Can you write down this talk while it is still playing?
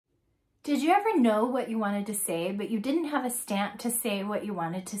Did you ever know what you wanted to say, but you didn't have a stamp to say what you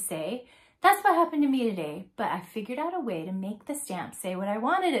wanted to say? That's what happened to me today, but I figured out a way to make the stamp say what I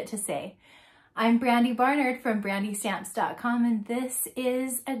wanted it to say. I'm Brandi Barnard from brandystamps.com, and this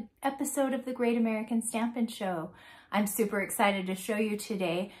is an episode of the Great American Stampin Show. I'm super excited to show you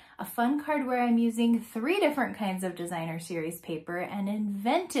today a fun card where I'm using 3 different kinds of designer series paper and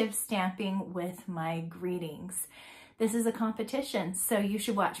inventive stamping with my greetings. This is a competition, so you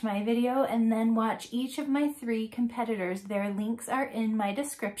should watch my video and then watch each of my 3 competitors. Their links are in my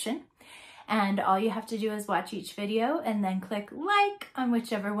description. And all you have to do is watch each video and then click like on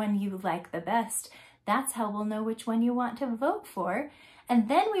whichever one you like the best. That's how we'll know which one you want to vote for. And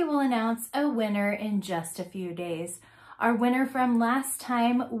then we will announce a winner in just a few days. Our winner from last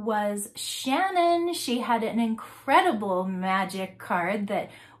time was Shannon. She had an incredible magic card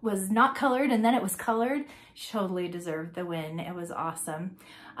that was not colored and then it was colored. She totally deserved the win. It was awesome.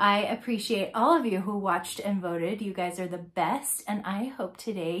 I appreciate all of you who watched and voted. You guys are the best, and I hope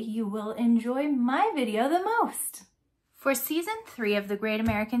today you will enjoy my video the most. For season 3 of the Great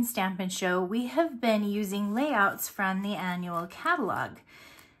American Stampin Show, we have been using layouts from the annual catalog.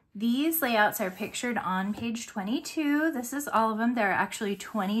 These layouts are pictured on page 22. This is all of them. There are actually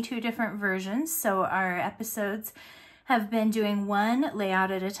 22 different versions, so our episodes have been doing one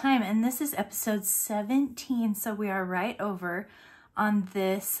layout at a time, and this is episode 17, so we are right over on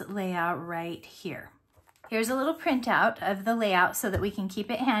this layout right here. Here's a little printout of the layout so that we can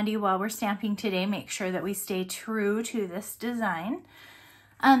keep it handy while we're stamping today. Make sure that we stay true to this design.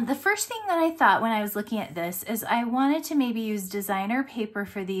 The first thing that I thought when I was looking at this is I wanted to maybe use designer paper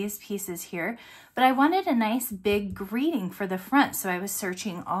for these pieces here, but I wanted a nice big greeting for the front. So I was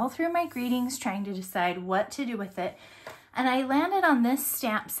searching all through my greetings, trying to decide what to do with it. And I landed on this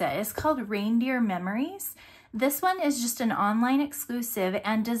stamp set. It's called Reindeer Memories. This one is just an online exclusive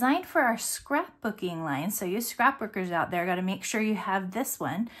and designed for our scrapbooking line. So you scrapbookers out there got to make sure you have this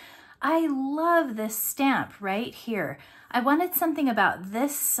one. I love this stamp right here. I wanted something about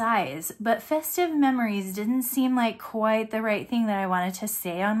this size, but Festive Memories didn't seem like quite the right thing that I wanted to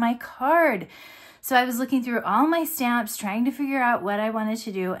say on my card. So I was looking through all my stamps, trying to figure out what I wanted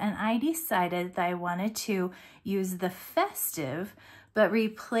to do, and I decided that I wanted to use the festive, but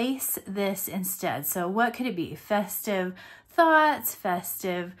replace this instead. So what could it be? Festive thoughts,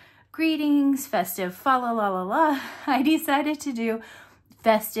 festive greetings, festive fa la la la la. I decided to do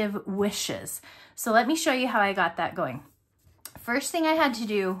festive wishes. So let me show you how I got that going. First thing I had to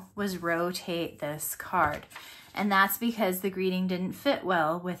do was rotate this card. And that's because the greeting didn't fit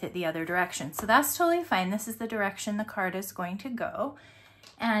well with it the other direction. So that's totally fine. This is the direction the card is going to go.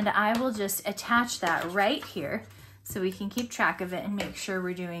 And I will just attach that right here so we can keep track of it and make sure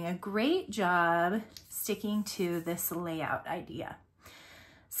we're doing a great job sticking to this layout idea.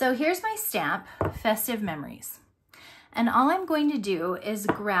 So here's my stamp, Festive Memories. And all I'm going to do is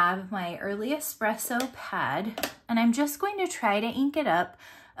grab my early Espresso pad, and I'm just going to try to ink it up,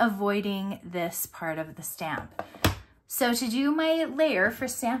 avoiding this part of the stamp. So to do my layer for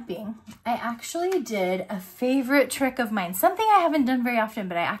stamping, I actually did a favorite trick of mine, something I haven't done very often,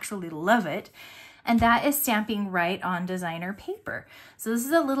 but I actually love it. And that is stamping right on designer paper. So this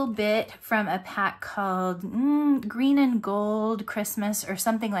is a little bit from a pack called Green and Gold Christmas or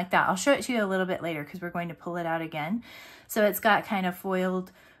something like that. I'll show it to you a little bit later because we're going to pull it out again. So it's got kind of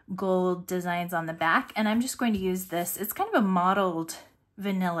foiled gold designs on the back, and I'm just going to use this. It's kind of a mottled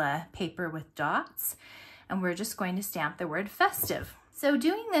vanilla paper with dots, and we're just going to stamp the word festive. So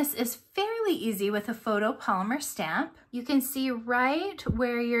doing this is fairly easy with a photopolymer stamp. You can see right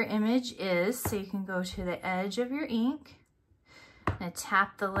where your image is, so you can go to the edge of your ink and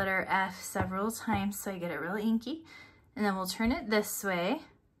tap the letter F several times so I get it really inky. And then we'll turn it this way.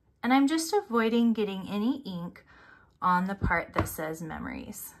 And I'm just avoiding getting any ink on the part that says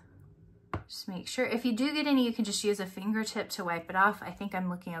memories. Just make sure, if you do get any, you can just use a fingertip to wipe it off. I think I'm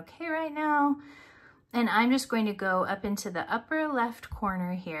looking okay right now. And I'm just going to go up into the upper left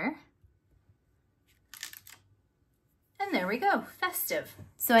corner here. And there we go, festive.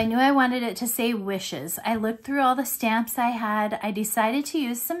 So I knew I wanted it to say wishes. I looked through all the stamps I had. I decided to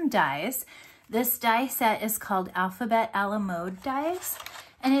use some dies. This die set is called Alphabet a la Mode dies.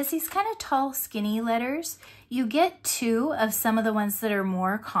 And it's these kind of tall, skinny letters. You get 2 of some of the ones that are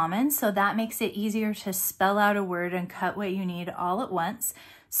more common, so that makes it easier to spell out a word and cut what you need all at once.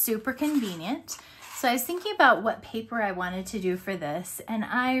 Super convenient. So I was thinking about what paper I wanted to do for this, and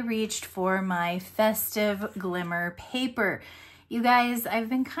I reached for my Festive Glimmer Paper. You guys, I've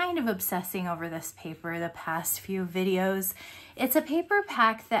been kind of obsessing over this paper the past few videos. It's a paper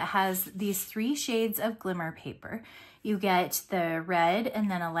pack that has these 3 shades of glimmer paper. You get the red and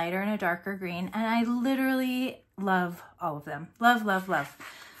then a lighter and a darker green, and I literally love all of them. Love, love, love.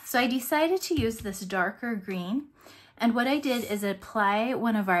 So I decided to use this darker green, and what I did is apply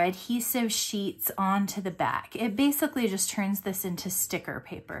one of our adhesive sheets onto the back. It basically just turns this into sticker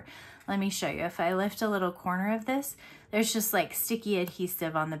paper. Let me show you. If I lift a little corner of this, there's just like sticky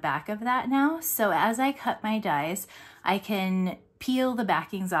adhesive on the back of that now. So as I cut my dies, I can peel the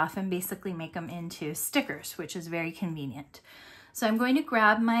backings off and basically make them into stickers, which is very convenient. So I'm going to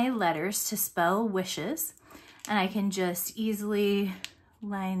grab my letters to spell wishes, and I can just easily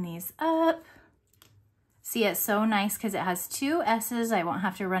line these up. See, it's so nice because it has 2 S's. I won't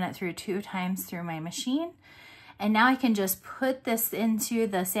have to run it through 2 times through my machine. And now I can just put this into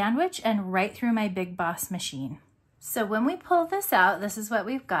the sandwich and right through my Big Boss machine. So when we pull this out, this is what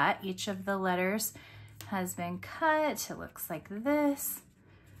we've got. Each of the letters has been cut. It looks like this.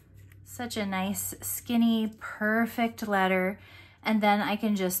 Such a nice, skinny, perfect letter. And then I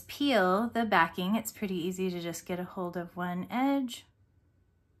can just peel the backing. It's pretty easy to just get a hold of one edge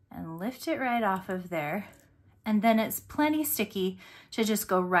and lift it right off of there. And then it's plenty sticky to just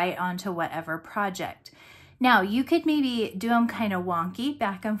go right onto whatever project. Now, you could maybe do them kind of wonky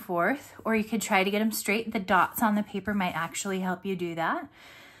back and forth, or you could try to get them straight. The dots on the paper might actually help you do that.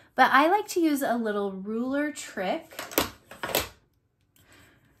 But I like to use a little ruler trick.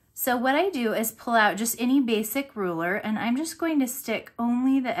 So what I do is pull out just any basic ruler, and I'm just going to stick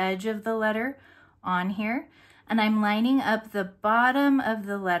only the edge of the letter on here. And I'm lining up the bottom of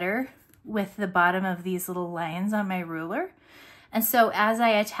the letter with the bottom of these little lines on my ruler. And so as I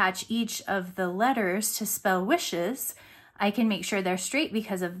attach each of the letters to spell wishes, I can make sure they're straight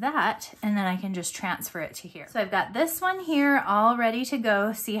because of that, and then I can just transfer it to here. So I've got this one here all ready to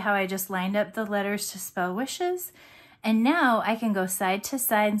go. See how I just lined up the letters to spell wishes? And now I can go side to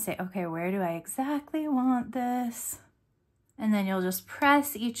side and say, okay, where do I exactly want this? And then you'll just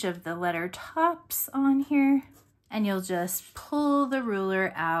press each of the letter tops on here, and you'll just pull the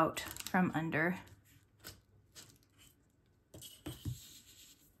ruler out from under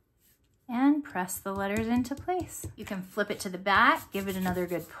and press the letters into place. You can flip it to the back, give it another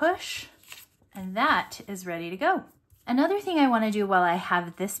good push, and that is ready to go. Another thing I want to do while I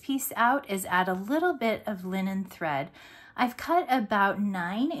have this piece out is add a little bit of linen thread. I've cut about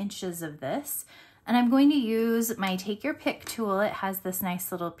 9 inches of this, and I'm going to use my Take Your Pick tool. It has this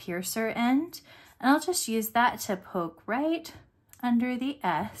nice little piercer end, and I'll just use that to poke right under the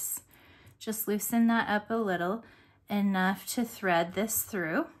S. Just loosen that up a little, enough to thread this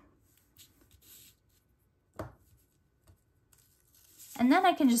through. And then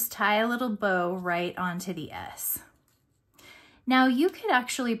I can just tie a little bow right onto the S. Now you could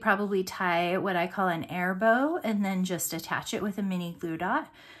actually probably tie what I call an air bow and then just attach it with a mini glue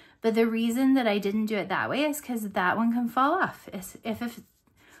dot. But the reason that I didn't do it that way is because that one can fall off. If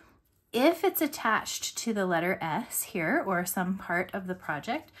it's attached to the letter S here or some part of the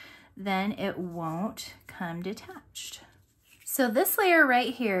project, then it won't come detached. So this layer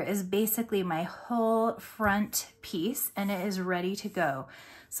right here is basically my whole front piece, and it is ready to go.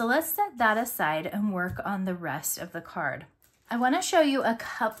 So let's set that aside and work on the rest of the card. I want to show you a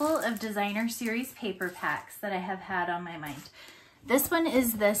couple of designer series paper packs that I have had on my mind. This one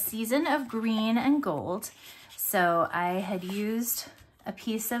is the Season of Green and Gold. So I had used a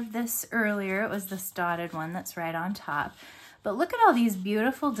piece of this earlier. It was this dotted one that's right on top. But look at all these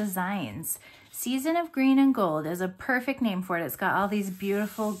beautiful designs. Season of Green and Gold is a perfect name for it. It's got all these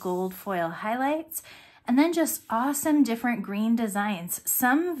beautiful gold foil highlights and then just awesome different green designs.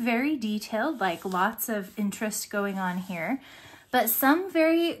 Some very detailed, like lots of interest going on here, but some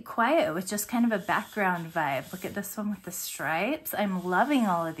very quiet with just kind of a background vibe. Look at this one with the stripes. I'm loving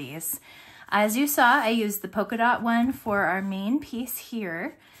all of these. As you saw, I used the polka dot one for our main piece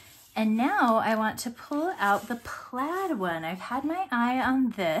here. And now I want to pull out the plaid one. I've had my eye on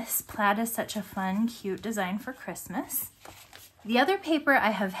this. Plaid is such a fun, cute design for Christmas. The other paper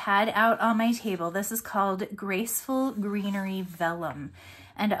I have had out on my table, this is called Graceful Greenery Vellum.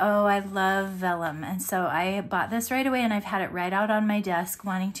 And oh, I love vellum. And so I bought this right away and I've had it right out on my desk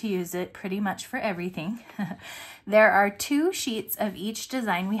wanting to use it pretty much for everything. There are 2 sheets of each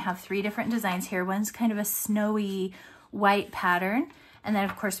design. We have 3 different designs here. One's kind of a snowy white pattern. And then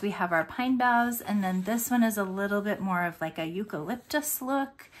of course we have our pine boughs, and then this one is a little bit more of like a eucalyptus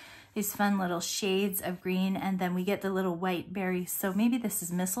look, these fun little shades of green, and then we get the little white berries. So maybe this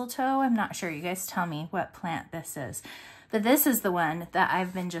is mistletoe, I'm not sure. You guys tell me what plant this is. But this is the one that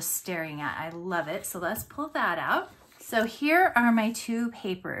I've been just staring at. I love it. So let's pull that out. So here are my 2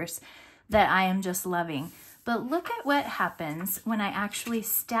 papers that I am just loving. But look at what happens when I actually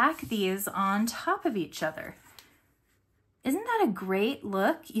stack these on top of each other. Isn't that a great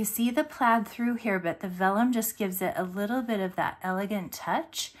look? You see the plaid through here, but the vellum just gives it a little bit of that elegant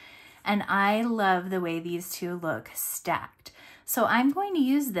touch. And I love the way these two look stacked. So I'm going to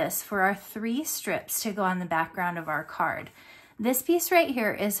use this for our 3 strips to go on the background of our card. This piece right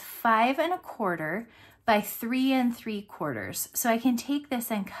here is 5 1/4 by 3 3/4. So I can take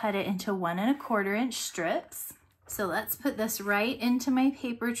this and cut it into 1 1/4 inch strips. So let's put this right into my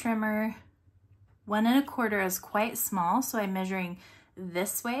paper trimmer. 1 1/4 is quite small, so I'm measuring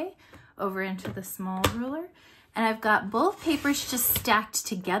this way over into the small ruler. And I've got both papers just stacked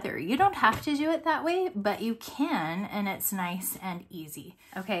together. You don't have to do it that way, but you can, and it's nice and easy.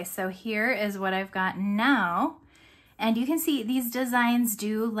 Okay, so here is what I've got now. And you can see these designs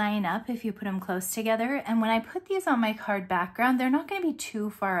do line up if you put them close together. And when I put these on my card background, they're not going to be too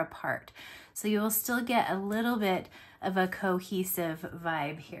far apart. So you will still get a little bit of a cohesive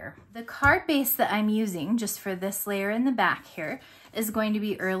vibe here. The card base that I'm using just for this layer in the back here is going to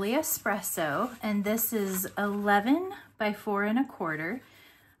be Early Espresso, and this is 11 by 4 1/4.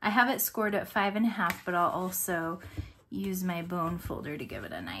 I have it scored at 5 1/2, but I'll also use my bone folder to give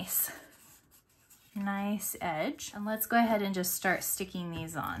it a nice edge. And let's go ahead and just start sticking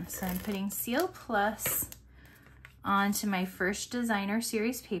these on. So I'm putting Seal Plus onto my first Designer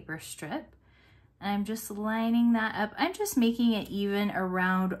Series paper strip. And I'm just lining that up. I'm just making it even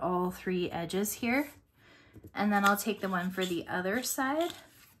around all 3 edges here. And then I'll take the one for the other side.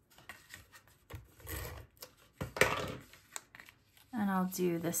 And I'll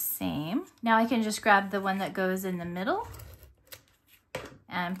do the same. Now I can just grab the one that goes in the middle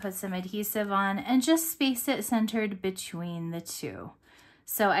and put some adhesive on and just space it centered between the 2.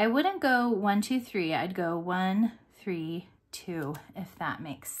 So I wouldn't go 1, 2, 3. I'd go 1, 3, 2, if that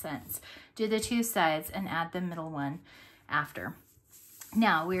makes sense. Do the 2 sides and add the middle one after.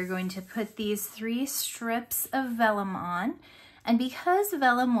 Now we're going to put these 3 strips of vellum on, and because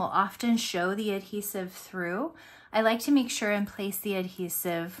vellum will often show the adhesive through, I like to make sure and place the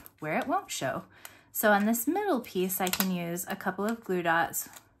adhesive where it won't show. So on this middle piece, I can use a couple of glue dots,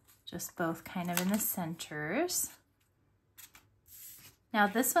 just both kind of in the centers. Now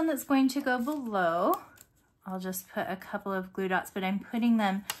this one that's going to go below, I'll just put a couple of glue dots, but I'm putting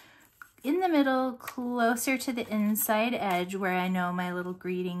them in the middle, closer to the inside edge where I know my little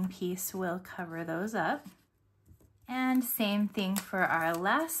greeting piece will cover those up. And same thing for our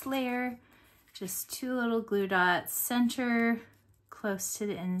last layer, just 2 little glue dots, center, close to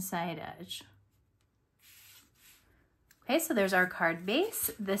the inside edge. Okay, so there's our card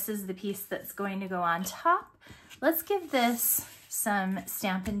base. This is the piece that's going to go on top. Let's give this some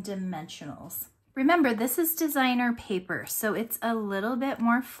Stampin' Dimensionals. Remember, this is designer paper, so it's a little bit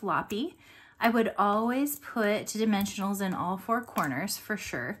more floppy. I would always put dimensionals in all 4 corners for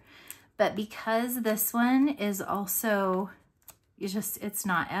sure, but because this one is also, it's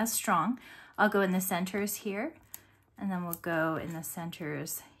not as strong, I'll go in the centers here, and then we'll go in the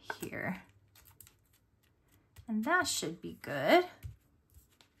centers here. And that should be good.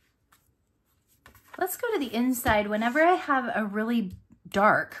 Let's go to the inside. Whenever I have a really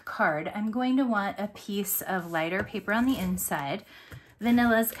dark card, I'm going to want a piece of lighter paper on the inside.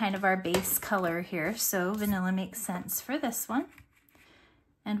 Vanilla is kind of our base color here, so vanilla makes sense for this one.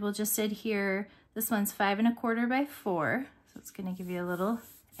 And we'll just adhere, this one's 5 1/4 by 4, so it's going to give you a little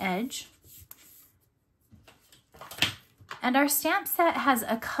edge. And our stamp set has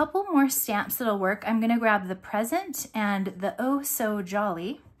a couple more stamps that'll work. I'm going to grab the Present and the Oh So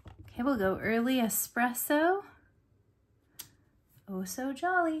Jolly. Okay, we'll go Early Espresso. Oh So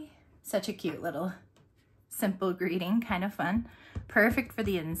Jolly. Such a cute little simple greeting, kind of fun. Perfect for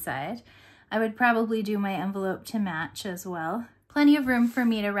the inside. I would probably do my envelope to match as well. Plenty of room for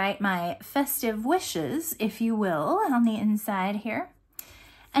me to write my festive wishes, if you will, on the inside here.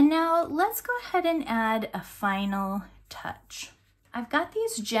 And now let's go ahead and add a final touch. I've got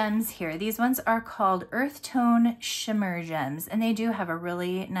these gems here. These ones are called Earth Tone Shimmer Gems, and they do have a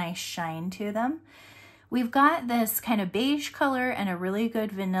really nice shine to them. We've got this kind of beige color and a really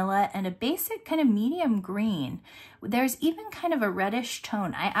good vanilla and a basic kind of medium green. There's even kind of a reddish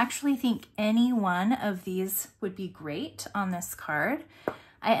tone. I actually think any one of these would be great on this card.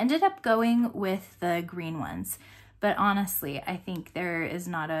 I ended up going with the green ones, but honestly, I think there is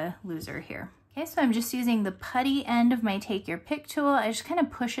not a loser here. Okay, so I'm just using the putty end of my Take Your Pick tool. I just kind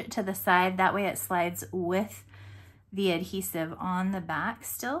of push it to the side. That way it slides with the adhesive on the back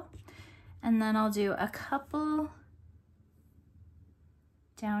still. And then I'll do a couple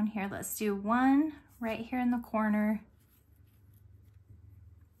down here. Let's do one right here in the corner.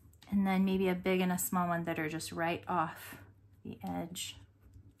 And then maybe a big and a small one that are just right off the edge.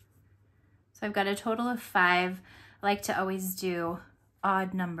 So I've got a total of 5. I like to always do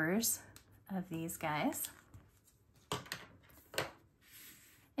odd numbers of these guys.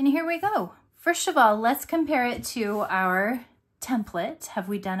 And here we go. First of all, let's compare it to our template. Have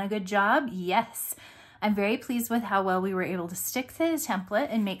we done a good job? Yes. I'm very pleased with how well we were able to stick to the template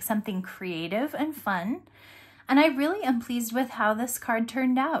and make something creative and fun. And I really am pleased with how this card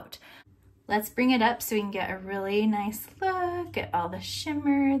turned out. Let's bring it up so we can get a really nice look at all the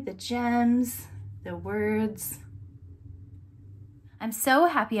shimmer, the gems, the words. I'm so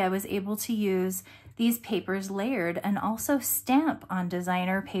happy I was able to use these papers layered and also stamp on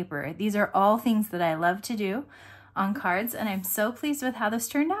designer paper. These are all things that I love to do on cards, and I'm so pleased with how this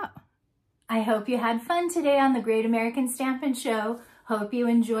turned out. I hope you had fun today on the Great American Stampin' Show. Hope you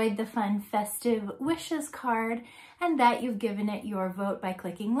enjoyed the fun festive wishes card and that you've given it your vote by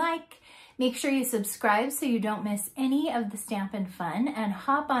clicking like. Make sure you subscribe so you don't miss any of the Stampin' fun, and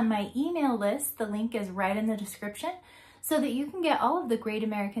hop on my email list. The link is right in the description so that you can get all of the Great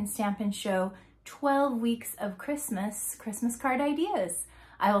American Stampin' Show 12 weeks of Christmas card ideas.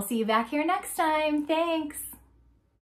 I will see you back here next time. Thanks.